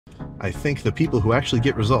I think the people who actually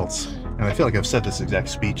get results, and I feel like I've said this exact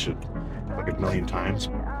speech like a million times,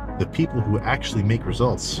 the people who actually make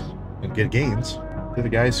results and get gains, they're the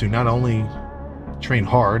guys who not only train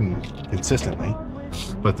hard and consistently,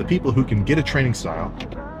 but the people who can get a training style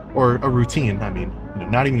or a routine. I mean,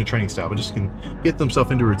 not even a training style, but just can get themselves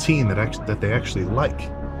into a routine that they actually like,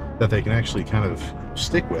 that they can actually kind of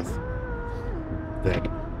stick with. That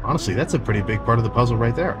honestly, that's a pretty big part of the puzzle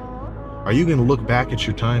right there. Are you going to look back at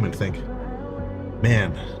your time and think,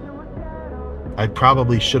 man, I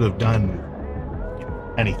probably should have done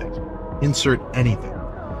anything? Insert anything.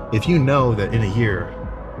 If you know that in a year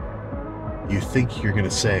you think you're going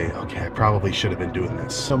to say, okay, I probably should have been doing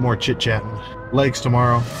this. Some more chit-chatting. Legs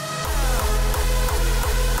tomorrow.